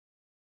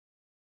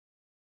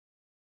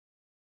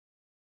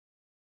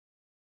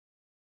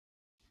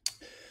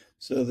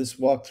So this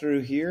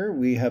walkthrough here,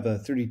 we have a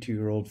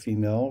 32-year-old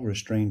female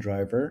restrained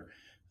driver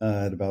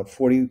at about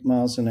 40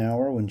 miles an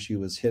hour when she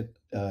was hit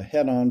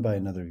head-on by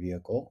another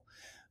vehicle.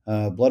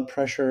 Blood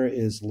pressure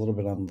is a little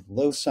bit on the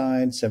low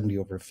side, 70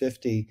 over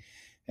 50,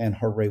 and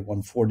heart rate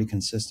 140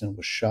 consistent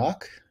with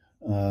shock.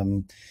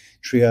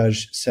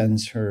 Triage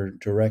sends her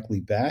directly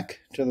back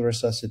to the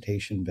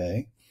resuscitation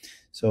bay.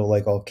 So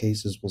like all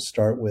cases, we'll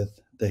start with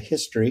the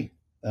history.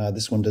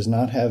 This one does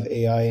not have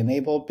AI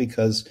enabled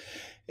because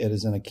it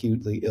is an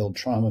acutely ill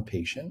trauma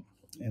patient.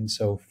 And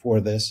so for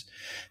this,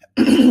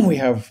 we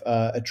have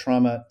a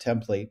trauma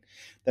template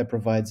that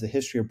provides the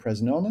history of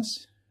present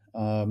illness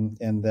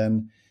and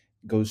then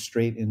goes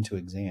straight into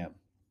exam.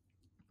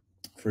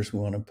 First, we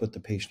want to put the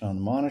patient on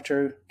the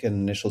monitor, get an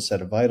initial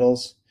set of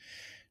vitals.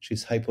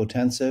 She's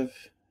hypotensive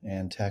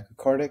and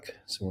tachycardic,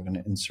 so we're going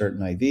to insert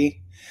an IV.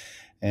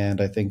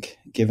 And I think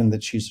given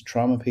that she's a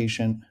trauma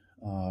patient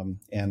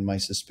and my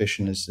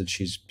suspicion is that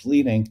she's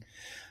bleeding,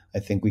 I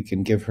think we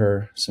can give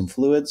her some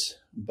fluids,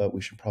 but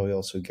we should probably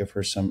also give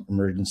her some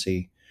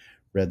emergency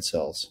red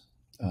cells.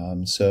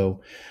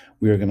 So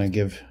we are going to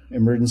give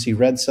emergency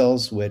red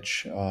cells,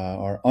 which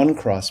are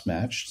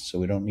uncross-matched, so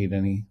we don't need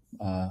any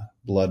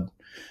blood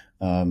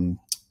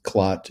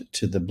clot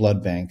to the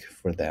blood bank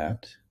for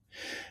that.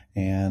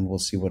 And we'll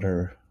see what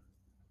her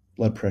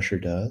blood pressure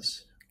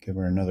does. Give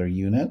her another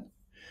unit.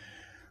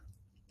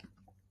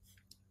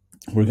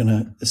 We're going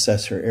to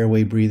assess her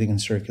airway, breathing,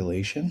 and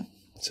circulation.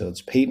 So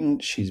it's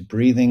patent. She's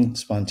breathing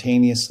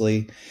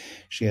spontaneously.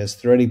 She has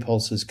thready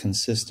pulses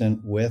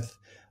consistent with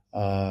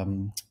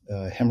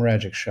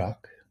hemorrhagic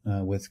shock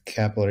with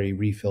capillary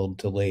refill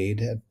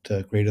delayed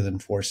at greater than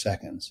 4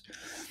 seconds.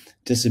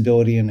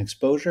 Disability and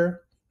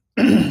exposure.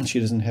 She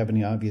doesn't have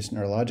any obvious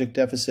neurologic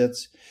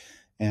deficits,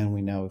 and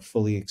we now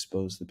fully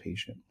expose the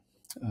patient.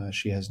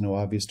 She has no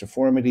obvious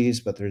deformities,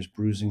 but there's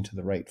bruising to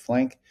the right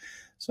flank,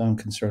 so I'm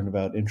concerned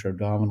about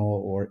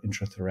intra-abdominal or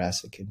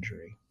intrathoracic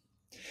injury.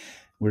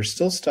 We're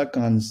still stuck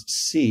on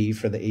C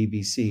for the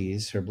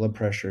ABCs. Her blood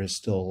pressure is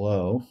still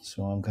low,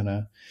 so I'm going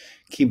to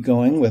keep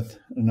going with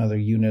another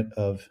unit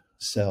of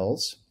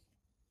cells.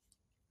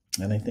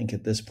 And I think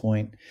at this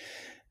point,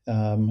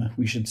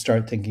 we should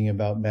start thinking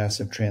about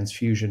massive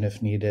transfusion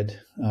if needed,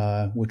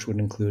 which would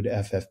include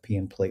FFP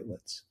and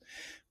platelets,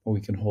 but we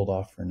can hold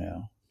off for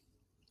now.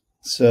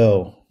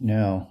 So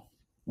now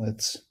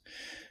let's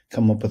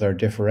come up with our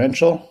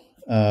differential.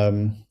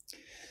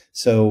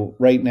 So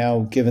right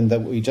now, given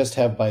that we just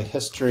have by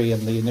history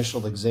and the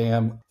initial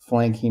exam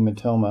flank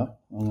hematoma,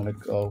 I'm going to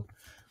go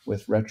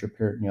with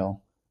retroperitoneal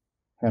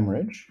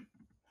hemorrhage.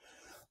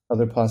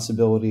 Other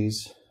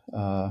possibilities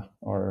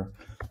are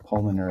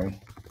pulmonary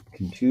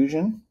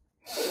contusion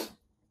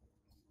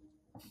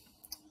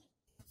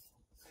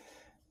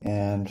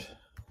and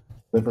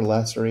liver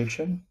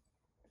laceration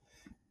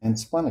and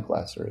splenic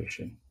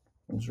laceration.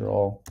 Those are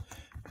all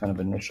kind of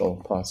initial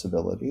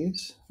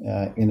possibilities.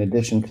 In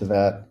addition to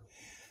that,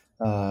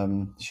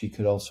 she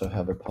could also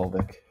have a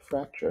pelvic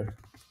fracture,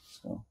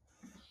 so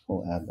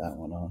we'll add that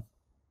one on.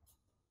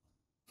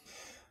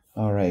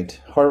 All right,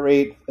 heart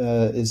rate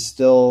she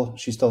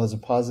still has a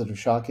positive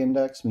shock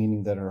index,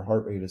 meaning that her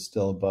heart rate is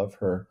still above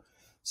her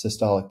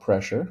systolic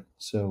pressure,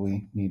 so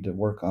we need to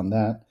work on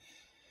that.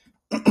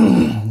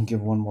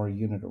 Give one more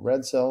unit of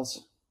red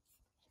cells.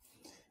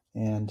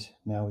 And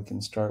now we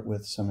can start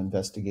with some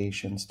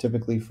investigations.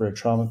 Typically for a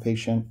trauma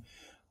patient,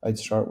 I'd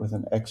start with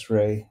an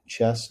X-ray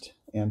chest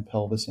and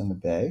pelvis in the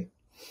bay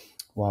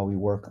while we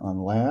work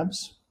on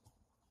labs.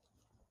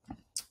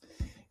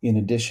 In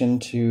addition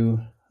to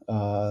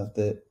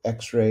the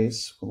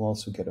X-rays, we'll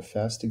also get a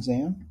FAST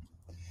exam.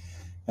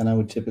 And I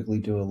would typically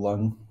do a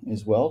lung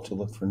as well to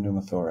look for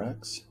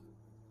pneumothorax.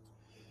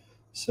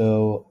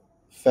 So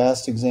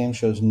FAST exam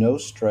shows no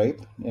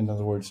stripe, in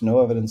other words,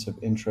 no evidence of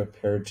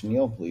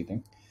intraperitoneal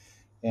bleeding.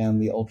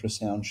 And the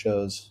ultrasound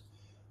shows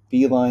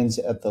B lines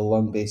at the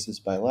lung bases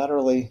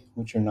bilaterally,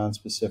 which are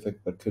nonspecific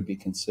but could be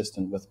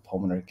consistent with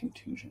pulmonary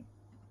contusion.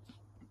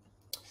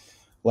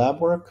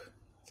 Lab work,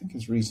 I think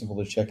it's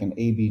reasonable to check an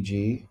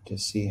ABG to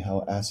see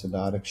how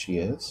acidotic she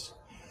is.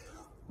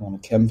 On a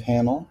chem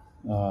panel,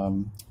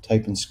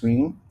 type and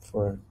screen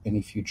for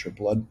any future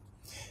blood.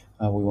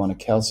 We want a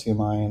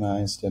calcium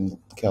ionized and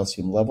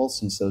calcium level,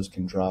 since those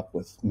can drop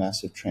with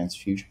massive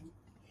transfusion.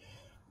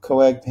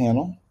 Coag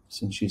panel,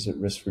 since she's at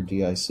risk for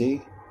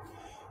DIC.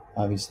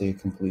 Obviously a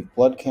complete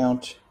blood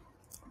count.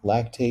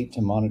 Lactate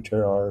to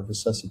monitor our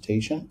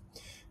resuscitation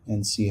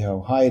and see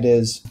how high it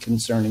is,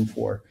 concerning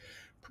for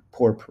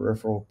poor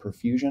peripheral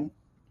perfusion.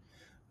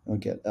 We'll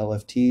get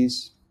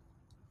LFTs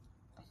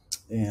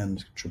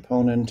and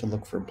troponin to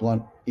look for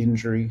blunt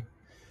injury,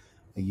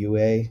 a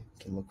UA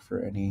to look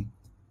for any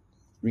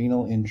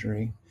renal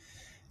injury.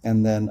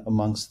 And then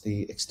amongst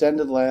the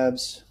extended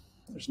labs,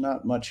 there's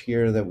not much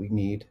here that we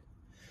need.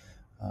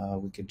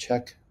 We could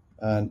check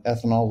an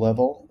ethanol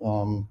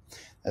level.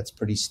 That's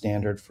pretty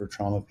standard for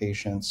trauma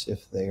patients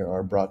if they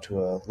are brought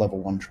to a level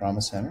 1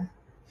 trauma center.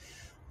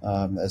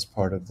 as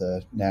part of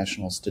the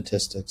national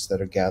statistics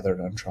that are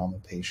gathered on trauma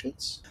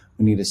patients.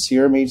 We need a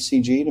serum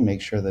HCG to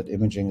make sure that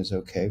imaging is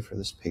okay for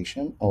this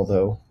patient,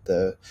 although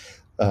the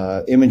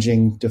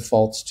imaging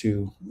defaults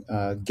to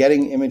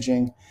getting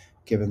imaging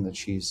given that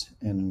she's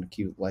in an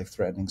acute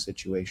life-threatening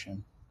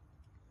situation.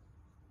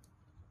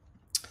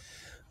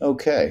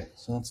 Okay,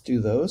 so let's do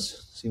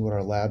those, see what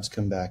our labs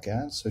come back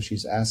at. So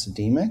she's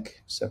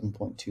acidemic,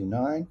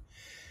 7.29.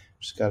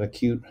 She's got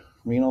acute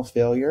renal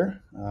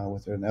failure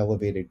with an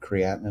elevated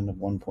creatinine of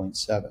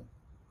 1.7.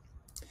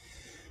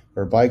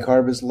 Her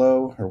bicarb is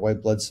low, her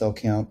white blood cell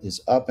count is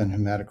up, and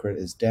hematocrit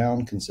is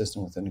down,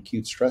 consistent with an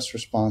acute stress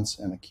response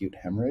and acute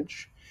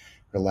hemorrhage.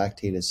 Her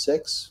lactate is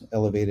 6,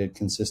 elevated,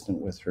 consistent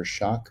with her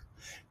shock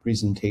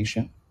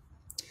presentation.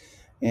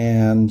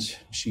 And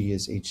she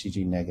is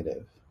HCG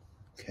negative.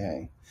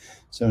 Okay,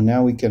 so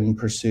now we can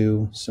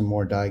pursue some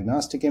more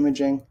diagnostic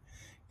imaging.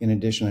 In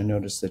addition, I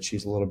noticed that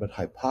she's a little bit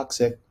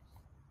hypoxic.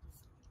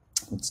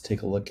 Let's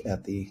take a look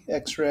at the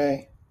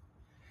x-ray.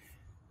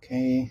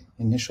 Okay,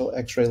 initial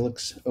x-ray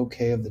looks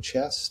okay of the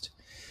chest.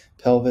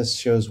 Pelvis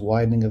shows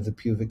widening of the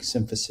pubic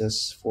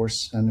symphysis, 4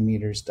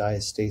 centimeters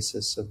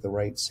diastasis of the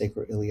right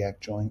sacroiliac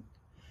joint.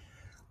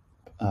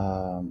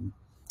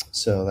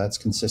 So that's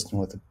consistent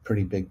with a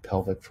pretty big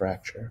pelvic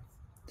fracture.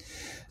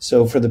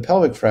 So for the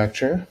pelvic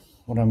fracture,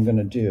 what I'm going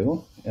to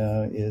do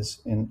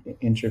is in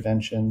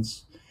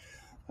interventions,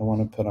 I want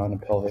to put on a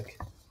pelvic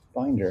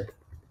binder.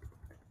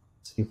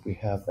 See if we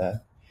have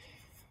that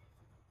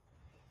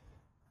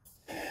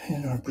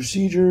in our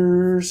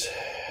procedures.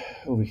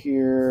 Over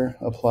here,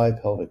 apply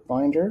pelvic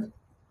binder.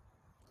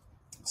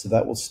 So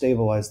that will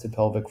stabilize the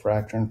pelvic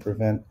fracture and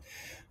prevent,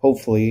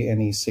 hopefully,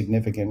 any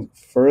significant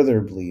further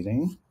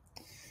bleeding.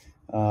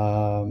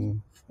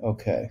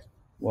 Okay,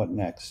 what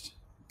next?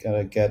 Got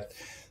to get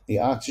the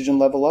oxygen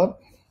level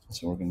up.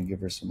 So we're going to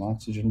give her some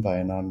oxygen by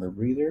a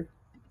non-rebreather.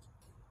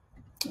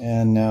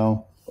 And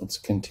now let's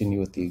continue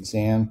with the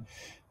exam.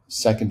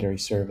 Secondary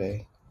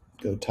survey,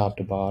 go top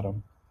to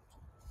bottom.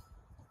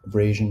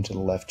 Abrasion to the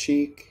left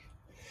cheek,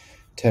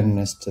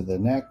 tenderness to the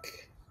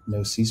neck,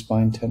 no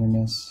C-spine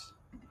tenderness,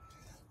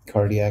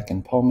 cardiac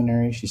and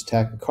pulmonary. She's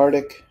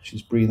tachycardic,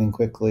 she's breathing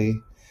quickly,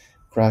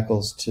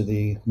 crackles to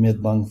the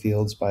mid-lung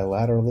fields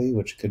bilaterally,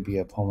 which could be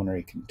a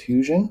pulmonary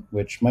contusion,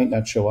 which might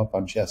not show up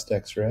on chest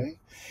x-ray.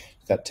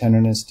 Got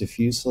tenderness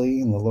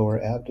diffusely in the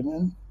lower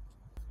abdomen.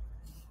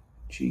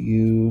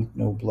 GU,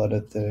 no blood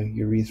at the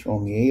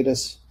urethral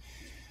meatus.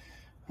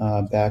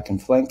 Back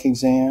and flank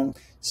exam,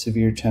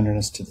 severe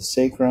tenderness to the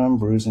sacrum,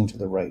 bruising to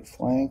the right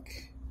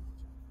flank.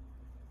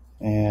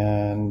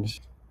 And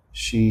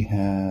she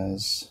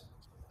has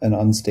an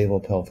unstable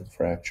pelvic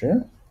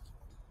fracture.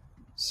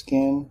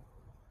 Skin,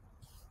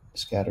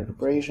 scattered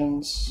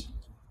abrasions,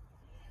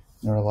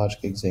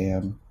 neurologic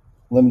exam,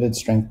 limited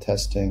strength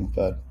testing,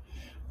 but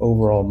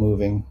overall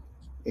moving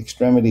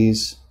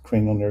extremities,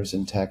 cranial nerves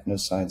intact, no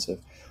signs of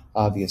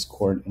obvious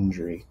cord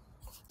injury,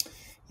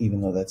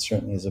 even though that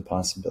certainly is a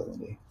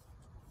possibility.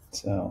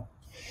 So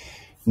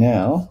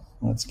now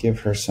let's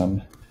give her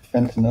some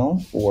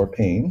fentanyl for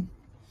pain.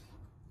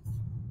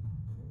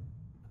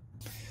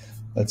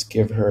 Let's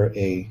give her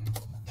a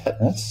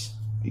tetanus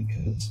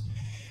because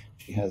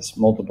she has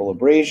multiple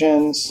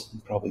abrasions,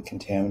 probably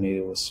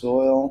contaminated with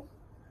soil.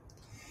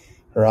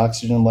 Her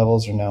oxygen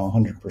levels are now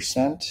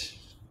 100%.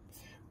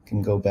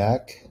 Can go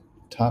back.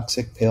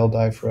 Toxic, pale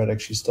diaphoretic,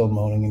 she's still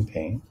moaning in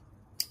pain.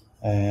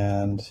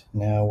 And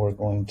now we're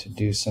going to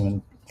do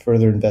some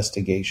further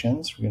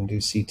investigations. We're going to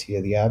do CT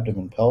of the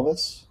abdomen,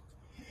 pelvis,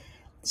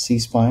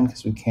 C-spine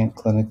because we can't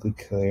clinically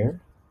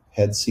clear,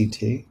 head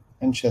CT,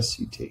 and chest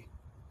CT.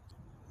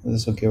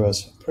 This will give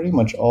us pretty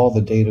much all the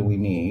data we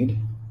need.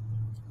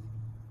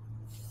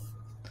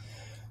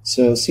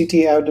 So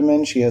CT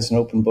abdomen, she has an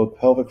open book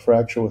pelvic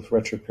fracture with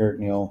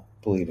retroperitoneal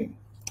bleeding.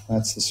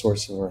 That's the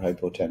source of her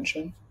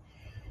hypotension.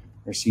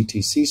 Her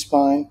CT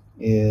C-spine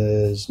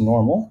is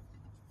normal.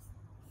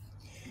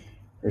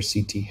 Her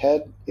CT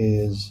head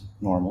is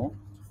normal.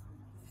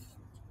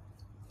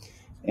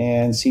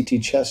 And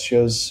CT chest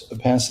shows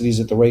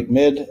opacities at the right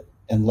mid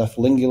and left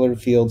lingular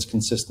fields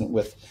consistent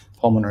with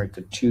pulmonary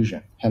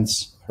contusion,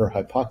 hence her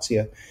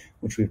hypoxia,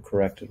 which we've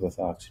corrected with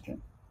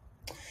oxygen.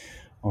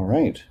 All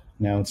right,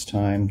 now it's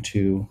time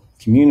to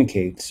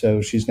communicate.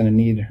 So she's going to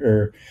need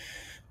her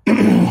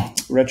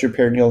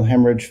retroperitoneal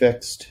hemorrhage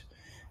fixed,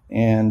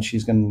 and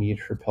she's going to need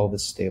her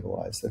pelvis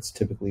stabilized. That's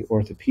typically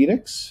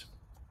orthopedics.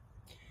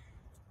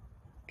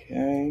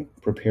 Okay,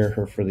 prepare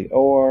her for the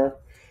OR.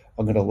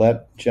 I'm going to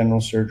let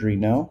general surgery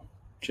know,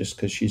 just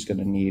because she's going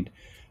to need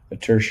a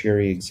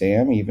tertiary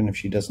exam, even if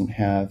she doesn't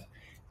have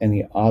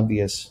any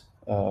obvious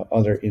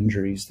other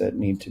injuries that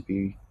need to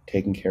be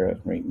taken care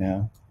of right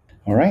now.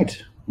 All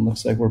right,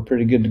 looks like we're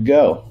pretty good to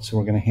go. So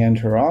we're going to hand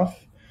her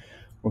off.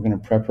 We're going to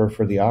prep her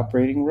for the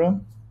operating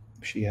room.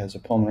 She has a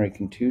pulmonary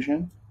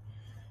contusion,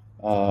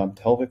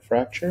 pelvic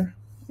fracture,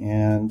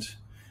 and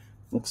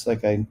looks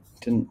like I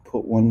didn't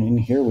put one in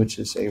here, which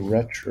is a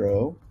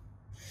retroperitoneal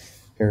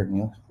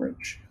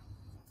hemorrhage.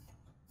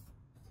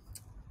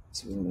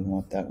 So we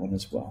want that one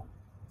as well.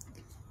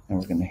 Now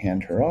we're going to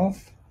hand her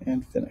off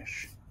and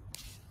finish.